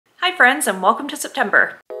friends, and welcome to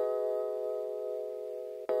September.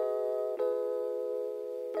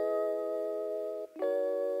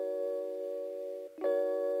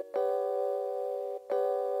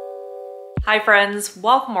 Hi friends,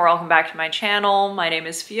 welcome or welcome back to my channel. My name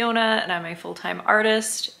is Fiona and I'm a full-time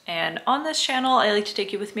artist, and on this channel I like to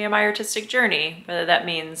take you with me on my artistic journey, whether that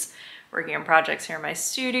means working on projects here in my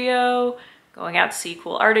studio, going out to see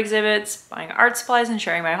cool art exhibits, buying art supplies and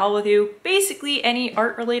sharing my haul with you, basically any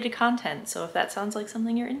art related content. So if that sounds like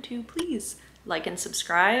something you're into, please like and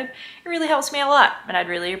subscribe. It really helps me a lot and I'd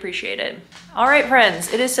really appreciate it. All right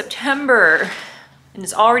friends, it is September. And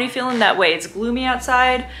it's already feeling that way. It's gloomy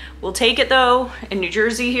outside. We'll take it though. In New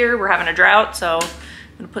Jersey here, we're having a drought, so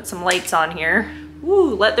I'm gonna put some lights on here.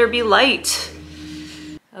 Woo, let there be light.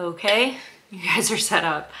 Okay, you guys are set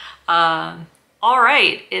up. All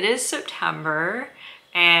right, it is September,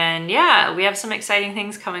 and yeah, we have some exciting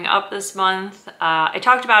things coming up this month. I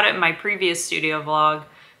talked about it in my previous studio vlog,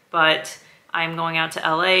 but I'm going out to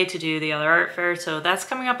LA to do the other art fair, so that's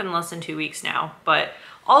coming up in less than 2 weeks now. But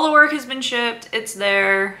all the work has been shipped, it's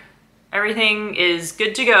there. Everything is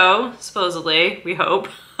good to go, supposedly, we hope.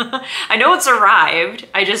 I know it's arrived,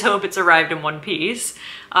 I just hope it's arrived in one piece.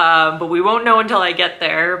 But we won't know until I get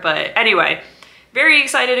there. But anyway, very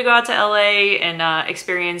excited to go out to LA and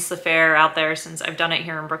experience the fair out there, since I've done it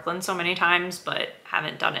here in Brooklyn so many times, but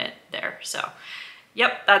haven't done it there. So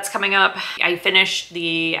yep, that's coming up. I finished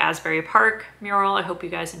the Asbury Park mural. I hope you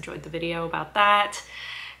guys enjoyed the video about that.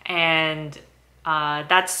 And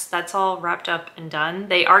that's all wrapped up and done.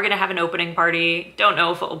 They are gonna have an opening party. Don't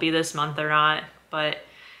know if it will be this month or not, but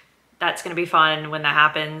that's gonna be fun when that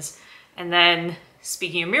happens. And then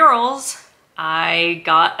speaking of murals, I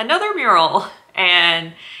got another mural,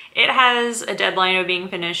 and it has a deadline of being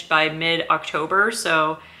finished by mid-October.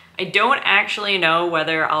 So I don't actually know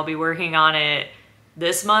whether I'll be working on it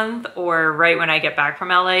this month or right when I get back from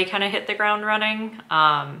LA, kind of hit the ground running.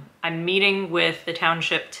 I'm meeting with the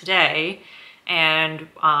township today, and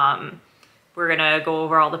we're gonna go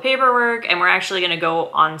over all the paperwork, and we're actually gonna go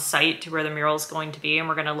on site to where the mural is going to be, and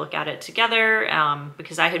we're gonna look at it together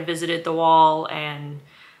because I had visited the wall and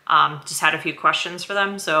just had a few questions for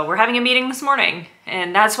them. So we're having a meeting this morning,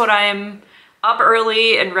 and that's what I'm up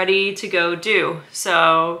early and ready to go do.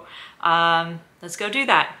 So let's go do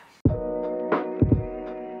that.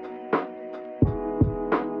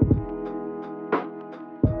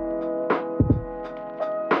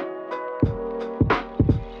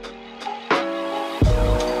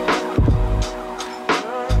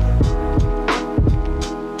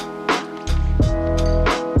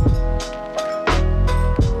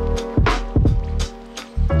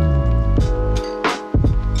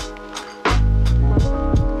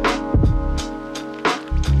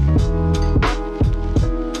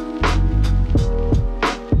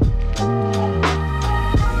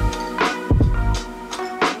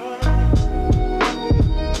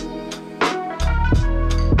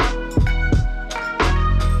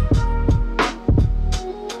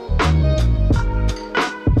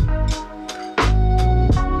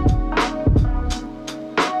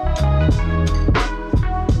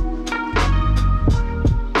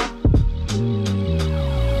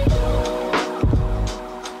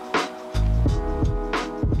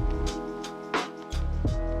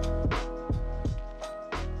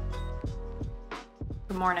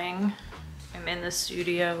 Morning. I'm in the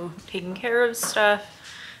studio taking care of stuff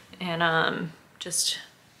and just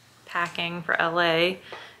packing for LA,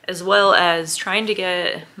 as well as trying to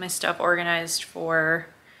get my stuff organized for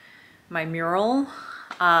my mural.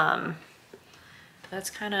 That's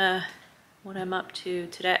kind of what I'm up to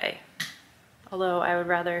today, although I would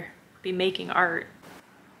rather be making art.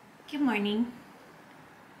 Good morning.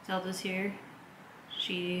 Zelda's here.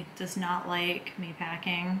 She does not like me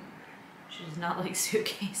packing. She does not like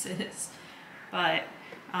suitcases, but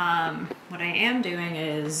what I am doing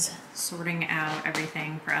is sorting out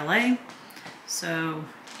everything for LA. So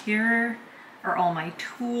here are all my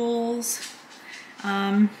tools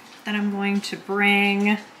that I'm going to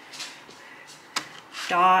bring.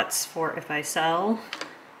 Dots for if I sell,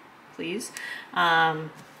 please.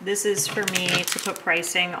 This is for me to put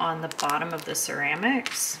pricing on the bottom of the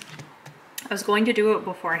ceramics. I was going to do it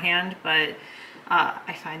beforehand, but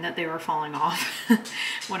I find that they were falling off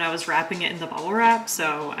when I was wrapping it in the bubble wrap,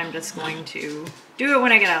 so I'm just going to do it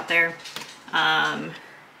when I get out there.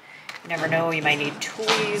 You never know, you might need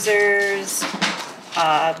tweezers.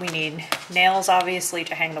 We need nails, obviously,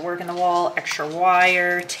 to hang the work in the wall, extra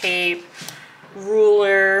wire, tape,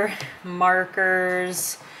 ruler,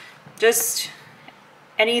 markers, just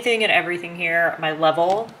anything and everything here, my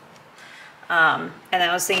level. And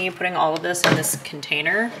I was thinking of putting all of this in this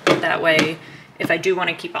container. That way, if I do want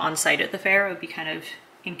to keep it on site at the fair, it would be kind of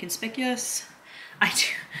inconspicuous.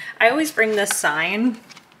 I always bring this sign.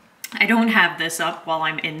 I don't have this up while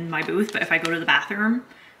I'm in my booth, but if I go to the bathroom,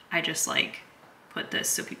 I just like put this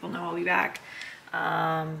so people know I'll be back.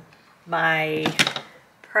 My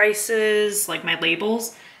prices, like my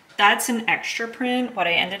labels, that's an extra print. What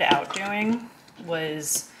I ended up doing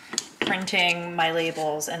was printing my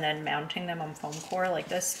labels and then mounting them on foam core like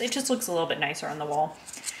this. It just looks a little bit nicer on the wall.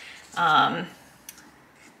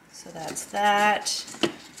 So that's that.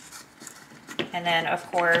 And then of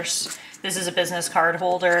course, this is a business card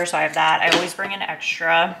holder, so I have that. I always bring an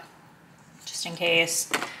extra just in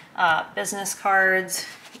case. Business cards,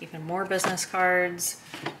 even more business cards.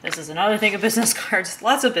 This is another thing of business cards,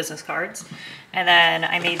 lots of business cards. And then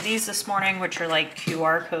I made these this morning, which are like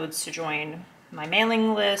QR codes to join my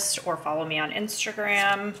mailing list or follow me on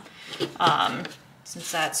Instagram,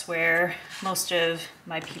 since that's where most of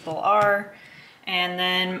my people are. And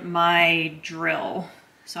then my drill.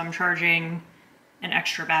 So I'm charging an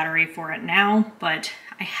extra battery for it now, but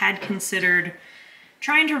I had considered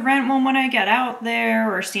trying to rent one when I get out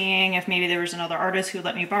there or seeing if maybe there was another artist who would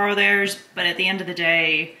let me borrow theirs. But at the end of the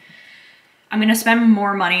day, I'm gonna spend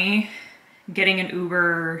more money getting an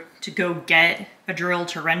Uber to go get a drill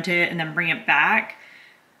to rent it and then bring it back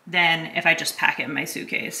than if I just pack it in my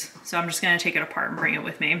suitcase. So I'm just gonna take it apart and bring it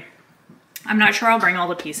with me. I'm not sure I'll bring all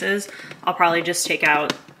the pieces. I'll probably just take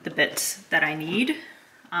out the bits that I need.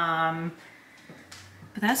 But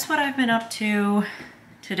that's what I've been up to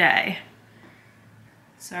today.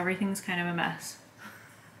 So everything's kind of a mess.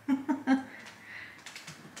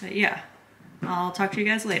 But yeah, I'll talk to you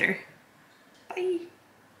guys later. Bye.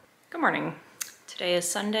 Good morning. Today is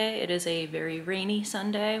Sunday. It is a very rainy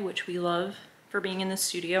Sunday, which we love for being in the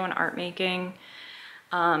studio and art making.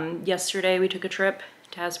 Yesterday we took a trip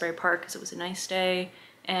to Asbury Park because it was a nice day,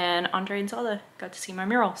 and Andre and Zelda got to see my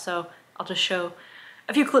mural. So I'll just show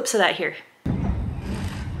a few clips of that here.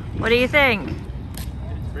 What do you think?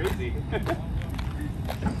 It's crazy.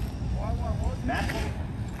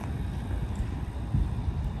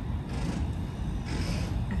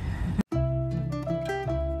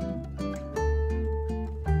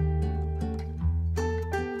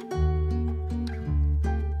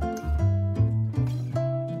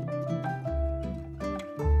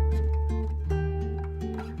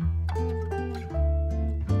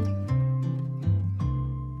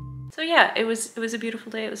 So yeah, it was a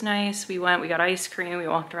beautiful day. It was nice. We got ice cream, we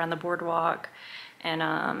walked around the boardwalk,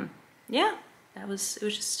 and yeah, it was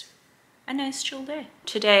just a nice chill day.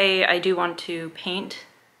 Today I do want to paint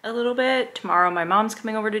a little bit. Tomorrow my mom's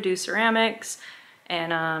coming over to do ceramics,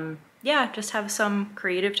 and yeah, just have some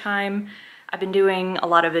creative time. I've been doing a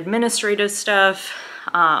lot of administrative stuff.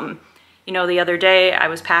 You know, the other day I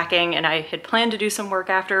was packing and I had planned to do some work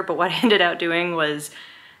after, but what I ended up doing was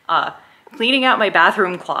cleaning out my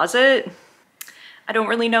bathroom closet. I don't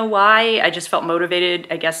really know why. I just felt motivated,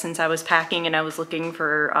 I guess, since I was packing and I was looking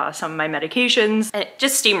for some of my medications. And it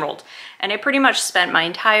just steamrolled. And I pretty much spent my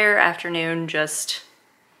entire afternoon just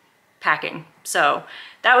packing. So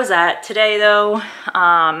that was that. Today though,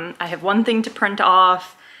 I have one thing to print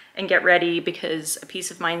off and get ready because a piece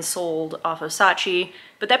of mine sold off of Saatchi,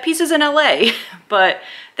 but that piece is in LA. But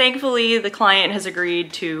thankfully the client has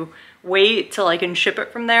agreed to wait till I can ship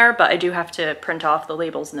it from there, but I do have to print off the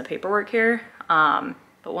labels and the paperwork here.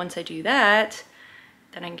 But once I do that,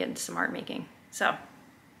 then I can get into some art making. So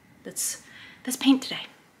let's paint today.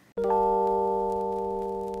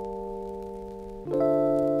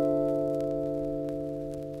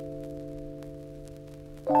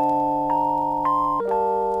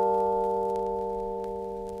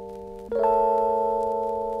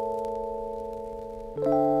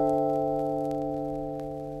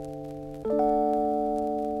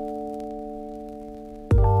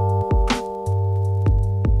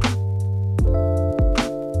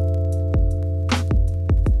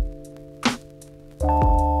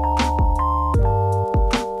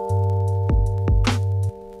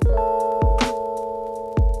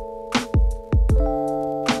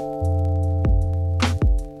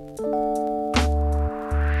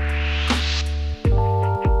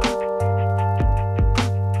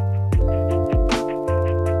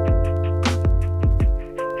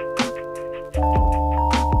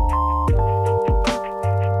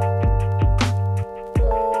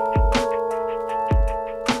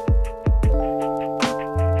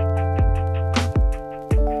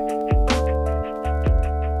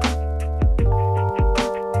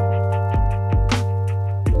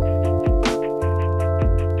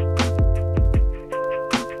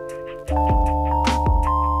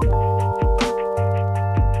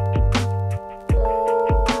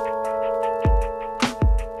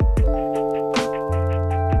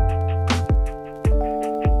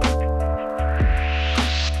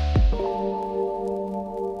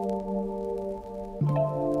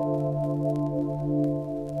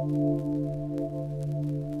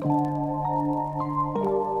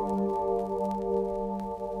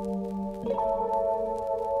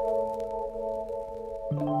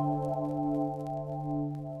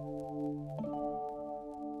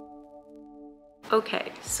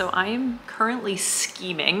 Okay, so I am currently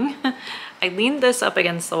scheming. I leaned this up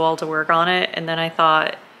against the wall to work on it, and then I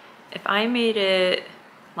thought if I made it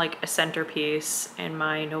like a centerpiece in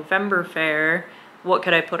my November fair, what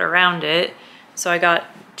could I put around it? So I got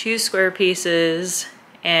 2 square pieces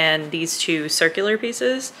and these 2 circular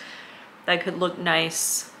pieces that could look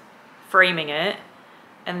nice framing it.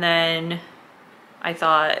 And then I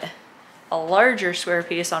thought a larger square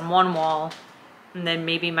piece on one wall and then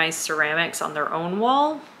maybe my ceramics on their own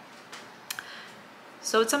wall.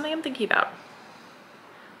 So it's something I'm thinking about.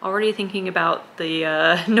 Already thinking about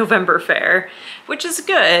the November fair, which is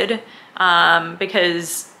good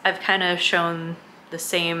because I've kind of shown the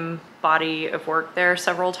same body of work there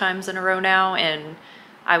several times in a row now, and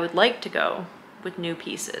I would like to go with new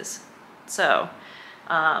pieces. So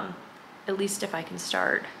at least if I can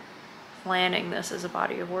start planning this as a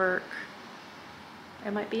body of work,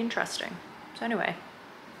 it might be interesting. So anyway,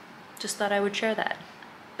 just thought I would share that.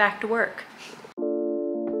 Back to work.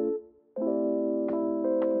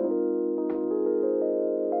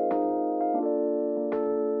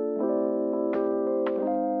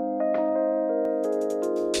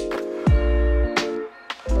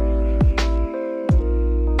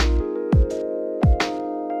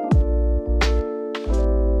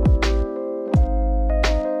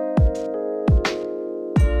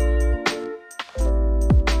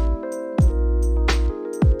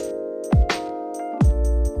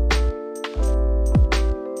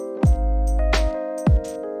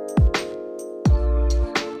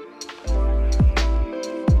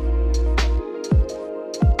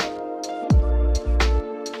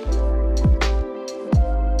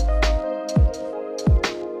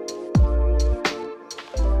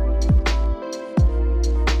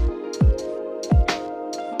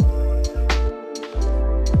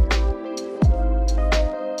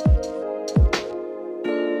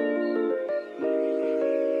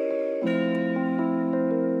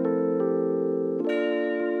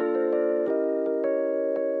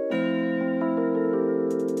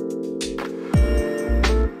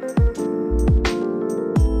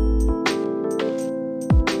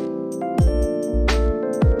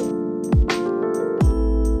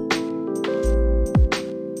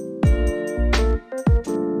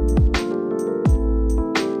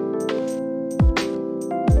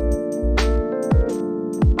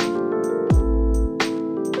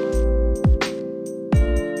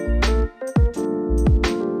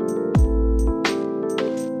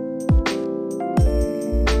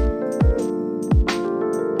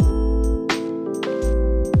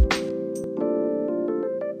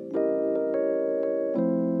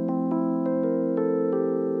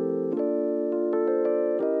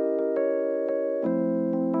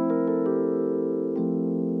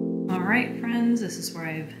 Alright friends, this is where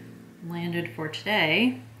I've landed for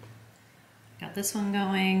today. Got this one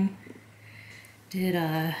going, did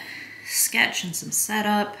a sketch and some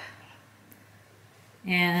setup,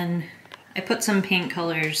 and I put some paint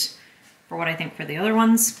colors for what I think for the other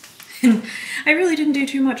ones. And I really didn't do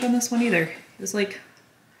too much on this one either. It was like,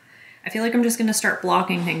 I feel like I'm just gonna start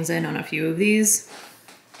blocking things in on a few of these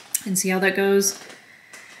and see how that goes.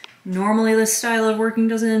 Normally this style of working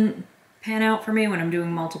doesn't pan out for me when I'm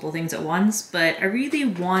doing multiple things at once, but I really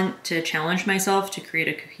want to challenge myself to create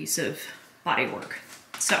a cohesive body work.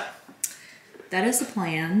 So that is the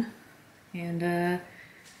plan, and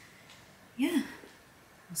yeah,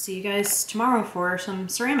 I'll see you guys tomorrow for some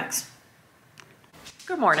ceramics.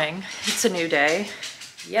 Good morning, it's a new day.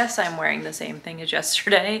 Yes, I'm wearing the same thing as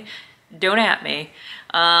yesterday. Don't at me.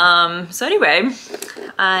 So anyway,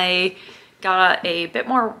 I got a bit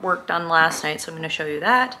more work done last night, so I'm gonna show you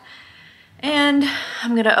that. And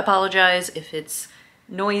I'm gonna apologize if it's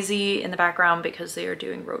noisy in the background because they are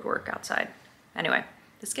doing road work outside. Anyway,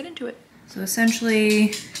 let's get into it. So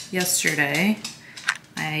essentially yesterday,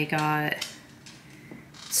 I got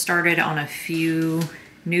started on a few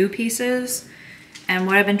new pieces. And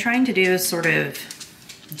what I've been trying to do is sort of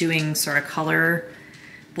doing sort of color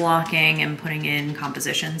blocking and putting in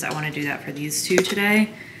compositions. I wanna do that for these 2 today.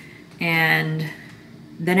 And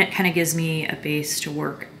then it kind of gives me a base to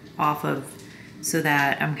work off of so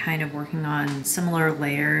that I'm kind of working on similar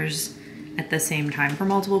layers at the same time for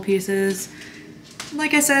multiple pieces.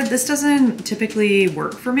 Like I said, this doesn't typically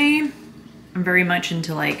work for me. I'm very much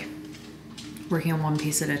into like working on one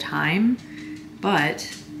piece at a time,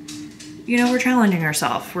 but you know, we're challenging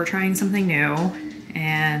ourselves. We're trying something new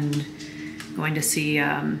and going to see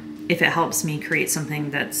if it helps me create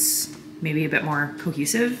something that's maybe a bit more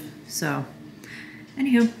cohesive. So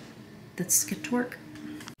anywho, let's get to work.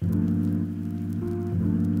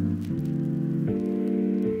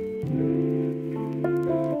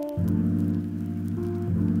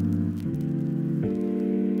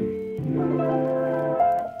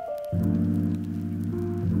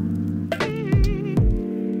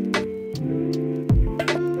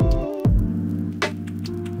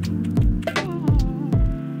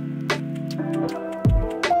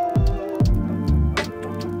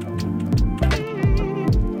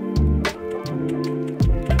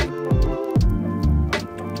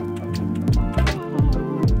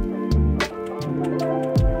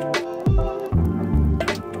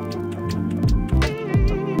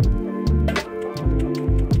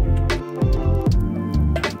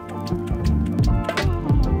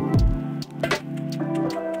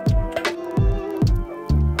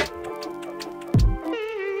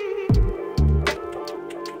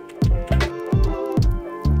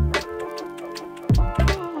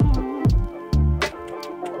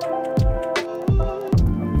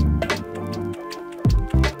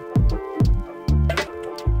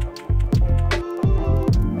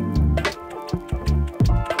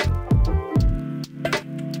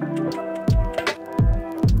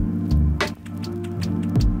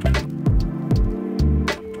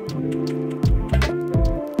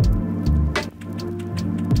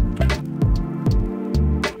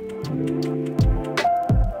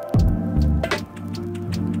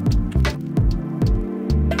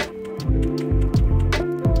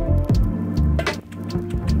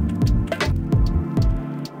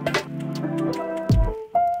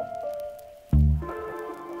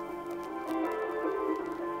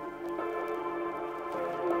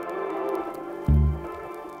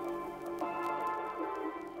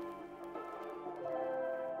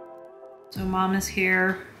 So Mom is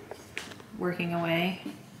here working away,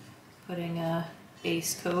 putting a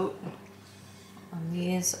base coat on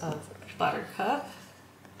these of Buttercup,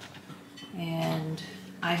 and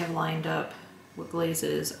I have lined up what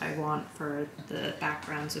glazes I want for the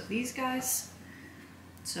backgrounds of these guys.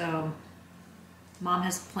 So Mom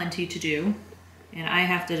has plenty to do, and I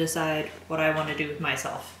have to decide what I want to do with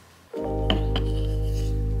myself.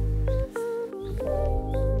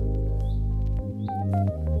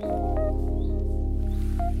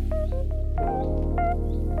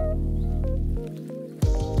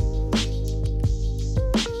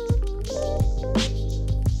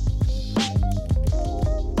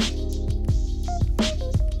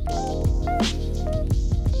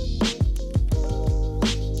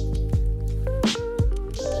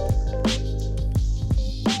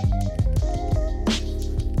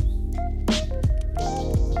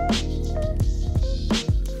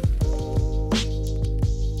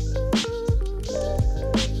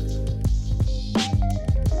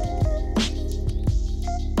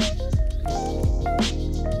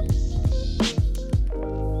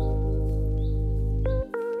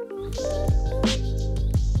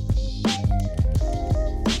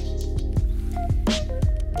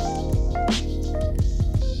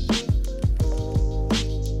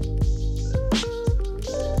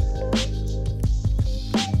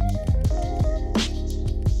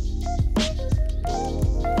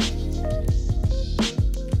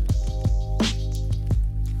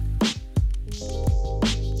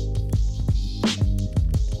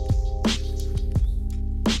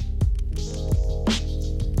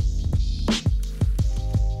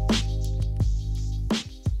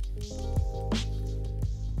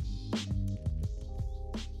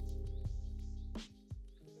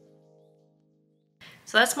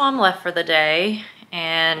 So that's Mom left for the day,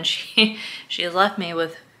 and she has left me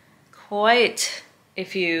with quite a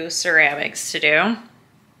few ceramics to do.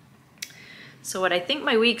 So what I think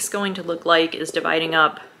my week's going to look like is dividing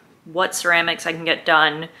up what ceramics I can get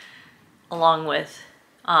done, along with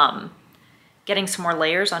getting some more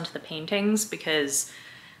layers onto the paintings, because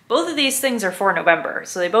both of these things are for November,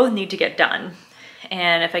 so they both need to get done.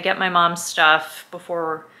 And if I get my mom's stuff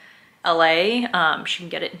before LA, she can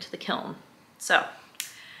get it into the kiln. So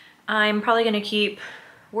I'm probably gonna keep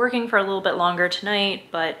working for a little bit longer tonight,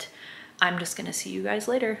 but I'm just gonna see you guys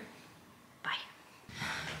later. Bye.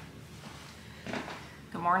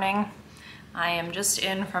 Good morning. I am just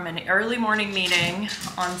in from an early morning meeting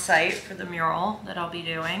on site for the mural that I'll be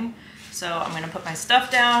doing. So I'm gonna put my stuff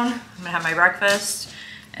down, I'm gonna have my breakfast,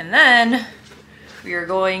 and then we are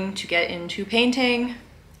going to get into painting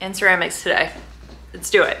and ceramics today. Let's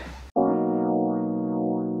do it.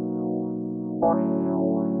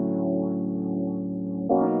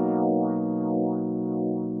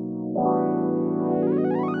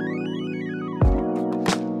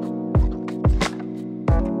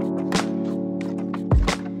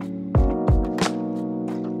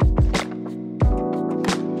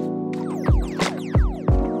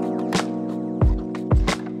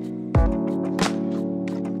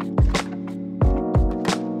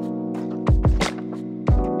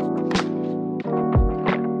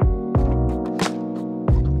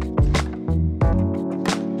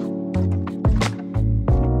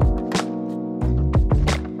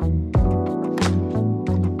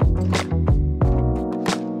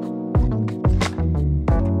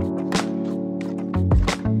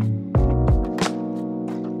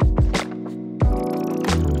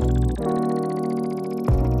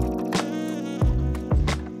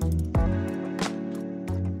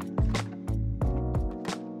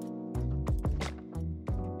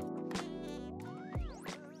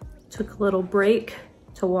 took a little break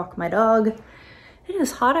to walk my dog. It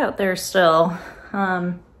is hot out there still.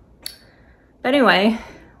 But anyway,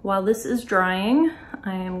 while this is drying,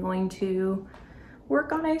 I am going to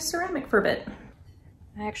work on a ceramic for a bit.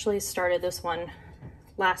 I actually started this one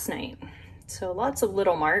last night. So lots of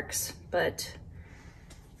little marks, but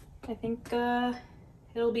I think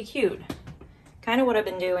it'll be cute. Kind of what I've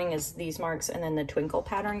been doing is these marks and then the twinkle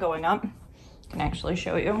pattern going up. I can actually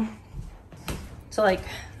show you. So like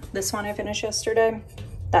this one I finished yesterday,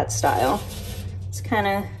 that style. It's kind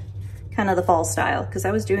of the fall style because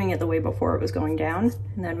I was doing it the way before it was going down.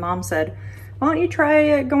 And then mom said, why don't you try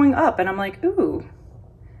it going up? And I'm like, ooh,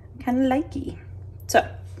 kind of likey. So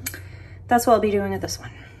that's what I'll be doing with this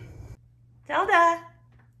one. Zelda!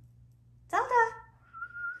 Zelda!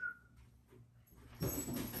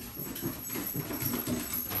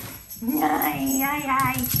 Hi,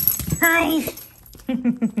 hi, hi.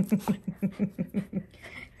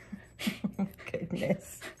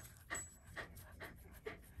 Goodness.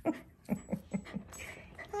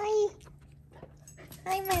 Hi.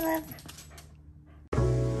 Hi, my love.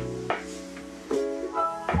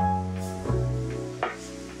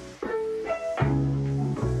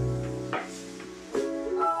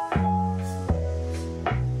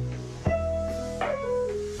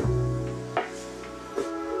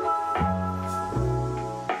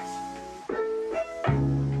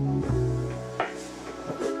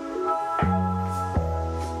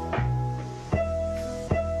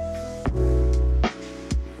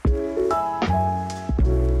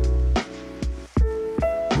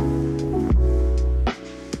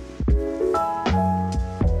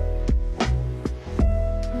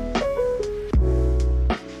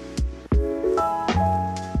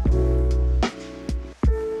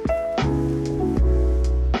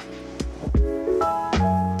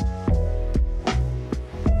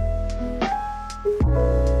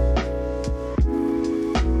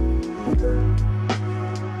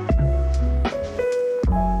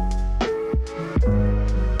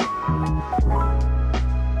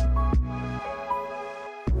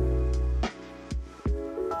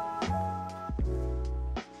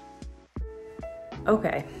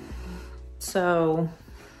 Okay, so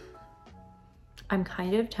I'm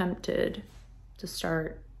kind of tempted to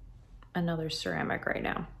start another ceramic right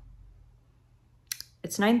now.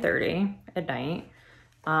 It's 9:30 at night.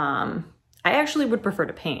 I actually would prefer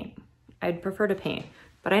to paint. I'd prefer to paint,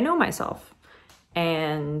 but I know myself.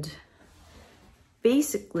 And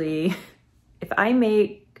basically, if I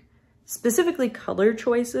make specifically color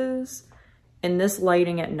choices in this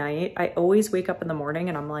lighting at night, I always wake up in the morning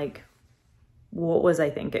and I'm like, what was I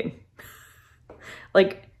thinking?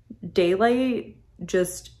 Like daylight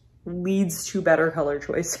just leads to better color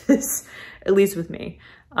choices, at least with me.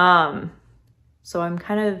 So I'm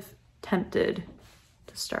kind of tempted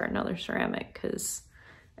to start another ceramic because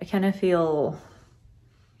I kind of feel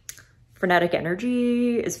frenetic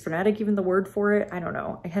energy. Is frenetic even the word for it? I don't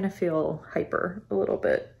know. I kind of feel hyper a little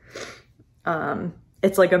bit.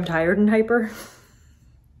 It's like I'm tired and hyper.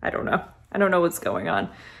 I don't know. I don't know what's going on.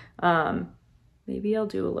 Maybe I'll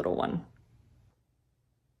do a little one.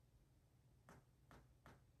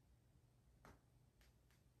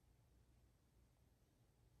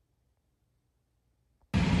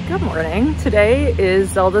 Good morning. Today is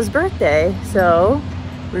Zelda's birthday, so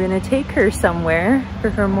we're gonna take her somewhere for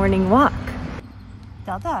her morning walk.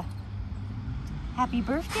 Zelda, happy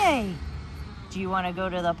birthday. Do you want to go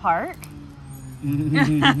to the park?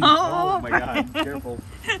 Oh my God, careful.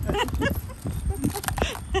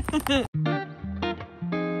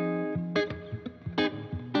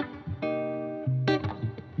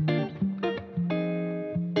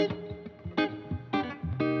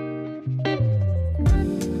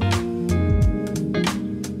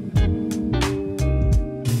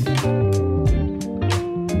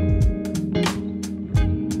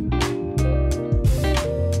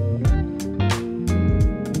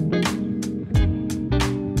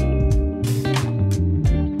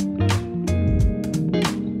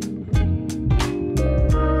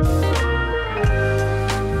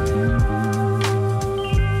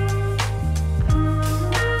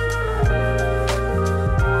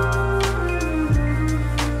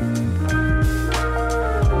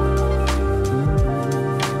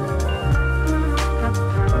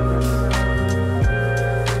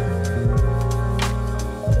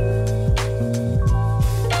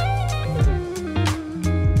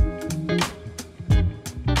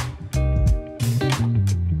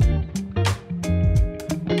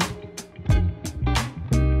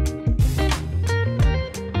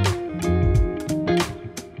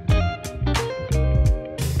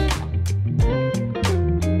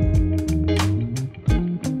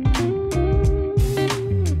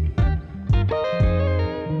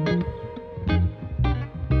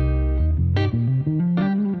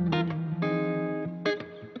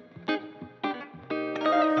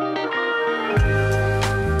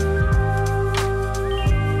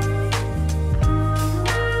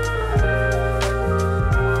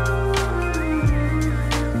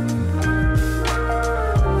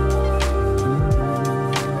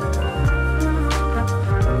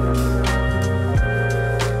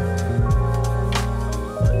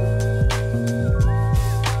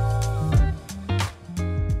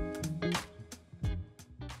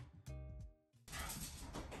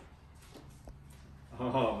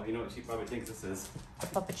 Oh, you know what she probably thinks this is? A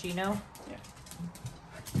puppuccino? Yeah.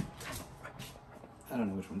 I don't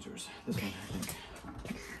know which one's yours. This one, I think.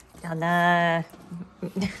 Donna.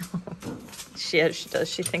 she does.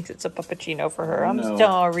 She thinks it's a puppuccino for her. I'm No.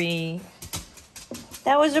 sorry.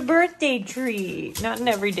 That was a birthday treat, not an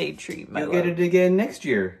everyday treat, my You'll love. get it again next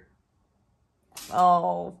year.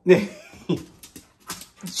 Oh.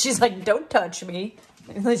 She's like, don't touch me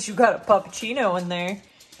unless you got a puppuccino in there.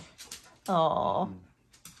 Oh.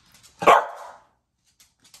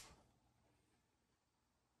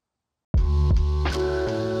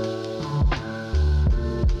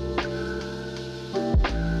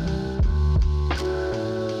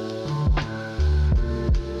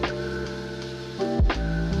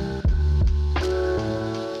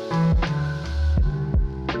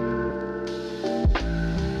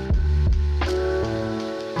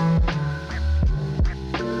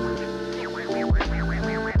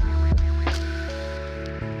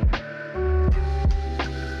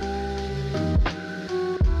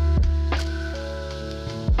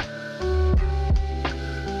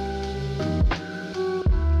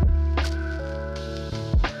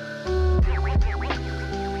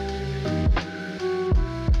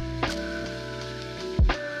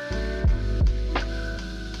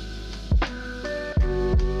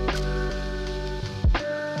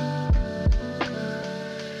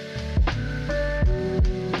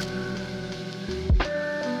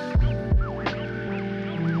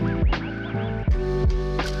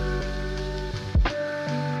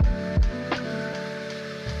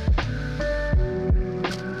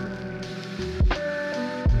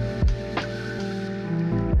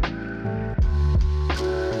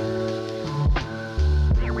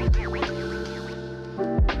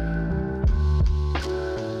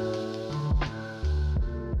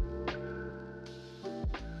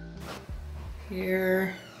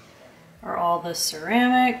 Here are all the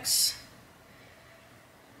ceramics.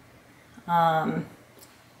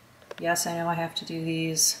 Yes, I know I have to do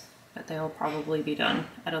these, but they'll probably be done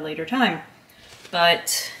at a later time.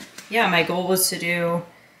 But yeah, my goal was to do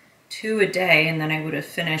 2 a day, and then I would have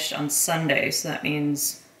finished on Sunday. So that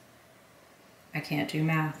means I can't do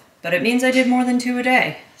math, but it means I did more than 2 a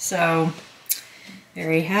day. So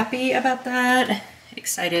very happy about that.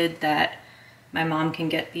 Excited that my mom can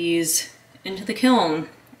get these into the kiln,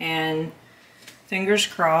 and fingers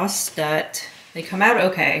crossed that they come out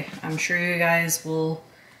okay. I'm sure you guys will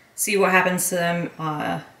see what happens to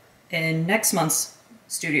them in next month's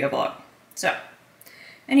studio vlog. So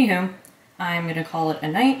anywho, I'm gonna call it a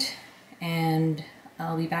night, and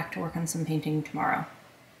I'll be back to work on some painting tomorrow.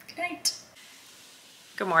 Good night.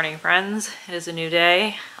 Good morning, friends. It is a new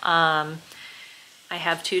day. I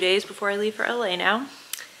have 2 days before I leave for LA now.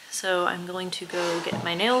 So I'm going to go get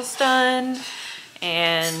my nails done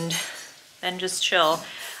and then just chill.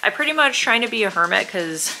 I pretty much trying to be a hermit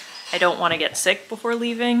because I don't want to get sick before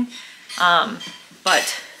leaving.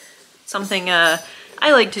 But something I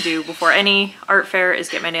like to do before any art fair is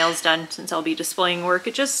get my nails done, since I'll be displaying work.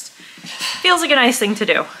 It just feels like a nice thing to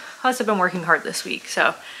do. Plus I've been working hard this week,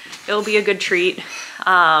 so it'll be a good treat.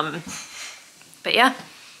 But yeah,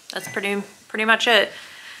 that's pretty much it.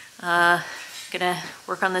 Gonna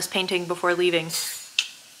work on this painting before leaving.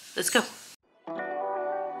 Let's go.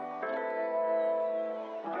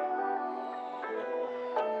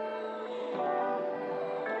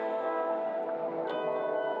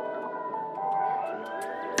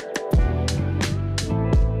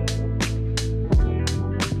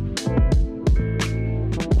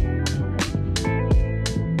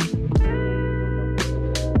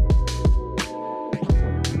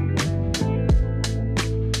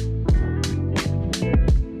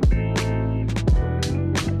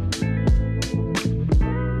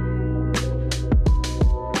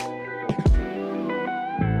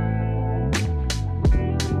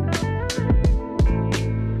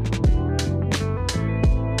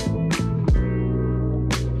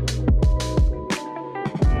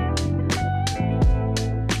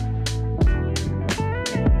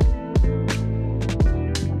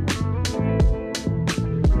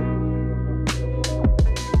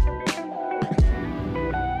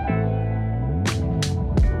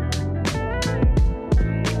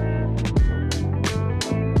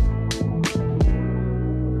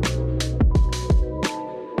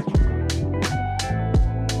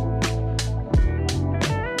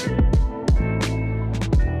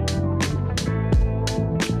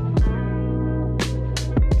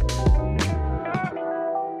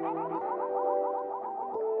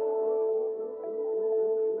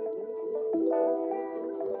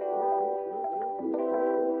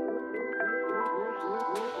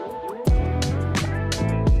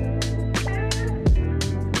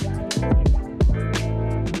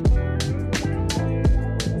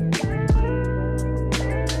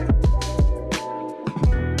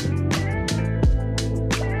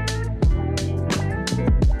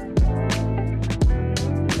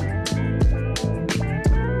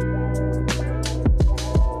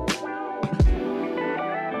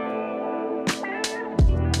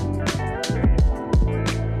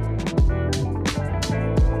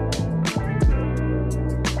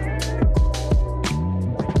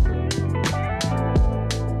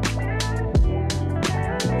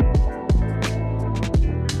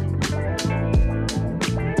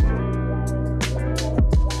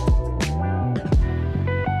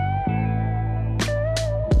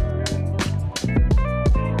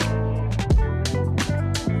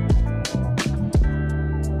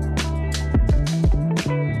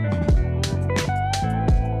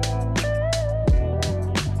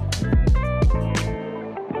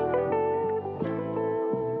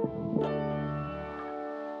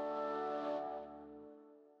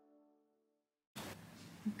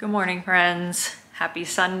 Good morning, friends. Happy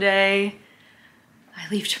Sunday. I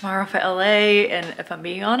leave tomorrow for LA, and if I'm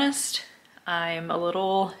being honest, I'm a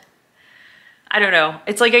little, I don't know.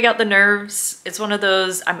 It's like I got the nerves. It's one of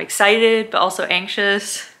those, I'm excited, but also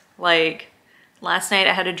anxious. Like last night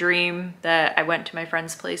I had a dream that I went to my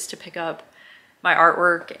friend's place to pick up my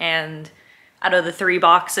artwork, and out of the 3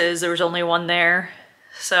 boxes, there was only one there.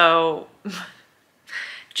 So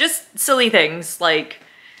just silly things. Like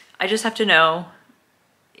I just have to know,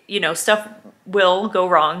 you know, stuff will go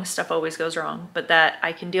wrong. Stuff always goes wrong, but that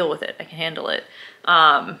I can deal with it. I can handle it.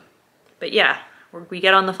 But yeah, we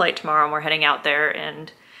get on the flight tomorrow and we're heading out there,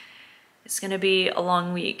 and it's gonna be a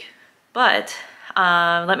long week. But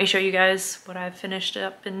let me show you guys what I've finished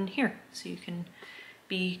up in here so you can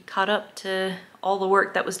be caught up to all the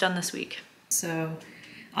work that was done this week. So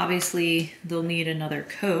obviously they'll need another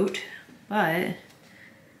coat, but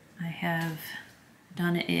I have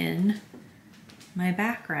done in my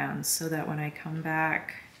backgrounds so that when I come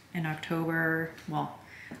back in October, well,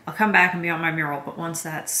 I'll come back and be on my mural, but once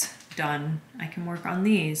that's done, I can work on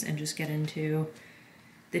these and just get into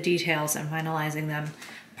the details and finalizing them.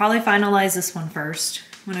 Probably finalize this one first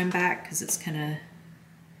when I'm back because it's kind of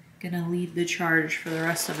gonna lead the charge for the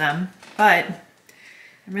rest of them. But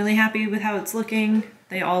I'm really happy with how it's looking.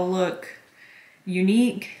 They all look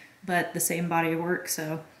unique, but the same body of work,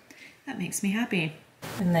 so that makes me happy.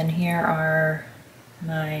 And then here are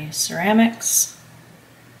my ceramics.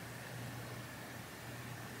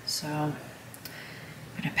 So I'm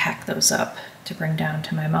gonna pack those up to bring down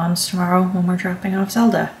to my mom's tomorrow when we're dropping off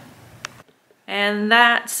Zelda. And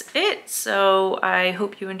that's it. So I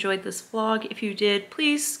hope you enjoyed this vlog. If you did,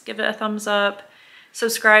 please give it a thumbs up.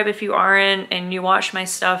 Subscribe if you aren't and you watch my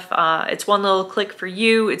stuff. It's one little click for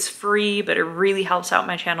you. It's free, but it really helps out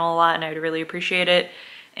my channel a lot and I'd really appreciate it.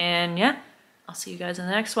 And yeah, I'll see you guys in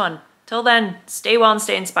the next one. Till then, stay well and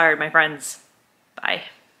stay inspired, my friends. Bye.